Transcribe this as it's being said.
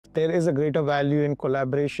there is a greater value in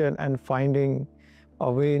collaboration and finding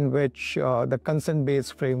a way in which the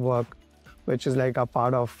consent-based framework, which is like a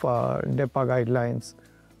part of DEPA guidelines,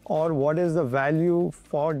 or what is the value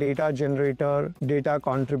for data generator, data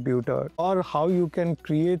contributor, or how you can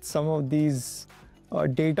create some of these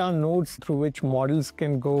data nodes through which models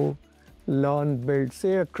can go learn, build,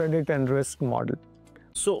 say a credit and risk model.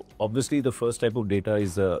 So obviously the first type of data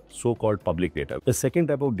is the so-called public data. The second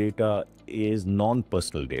type of data is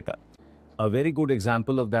non-personal data. A very good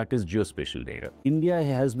example of that is geospatial data. India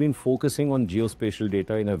has been focusing on geospatial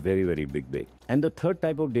data in a very, very big way. And the third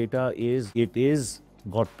type of data is, it is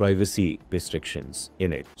got privacy restrictions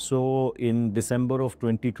in it. So in December of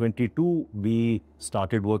 2022, we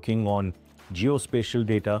started working on geospatial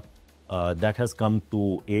data. That has come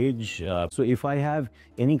to age. So if I have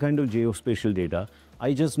any kind of geospatial data,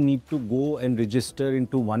 I just need to go and register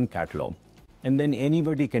into one catalog, and then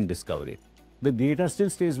anybody can discover it. The data still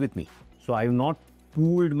stays with me. So I've not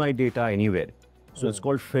pooled my data anywhere. So it's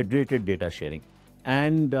called federated data sharing.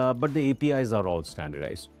 And but the APIs are all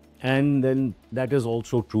standardized. And then that is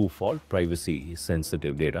also true for privacy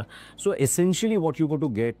sensitive data. So essentially what you're going to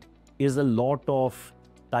get is a lot of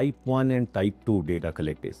type 1 and type 2 data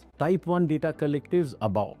collectives. Type 1 data collectives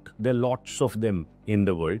there are lots of them in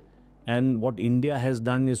the world. And what India has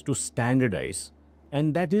done is to standardize.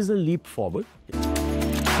 And that is a leap forward.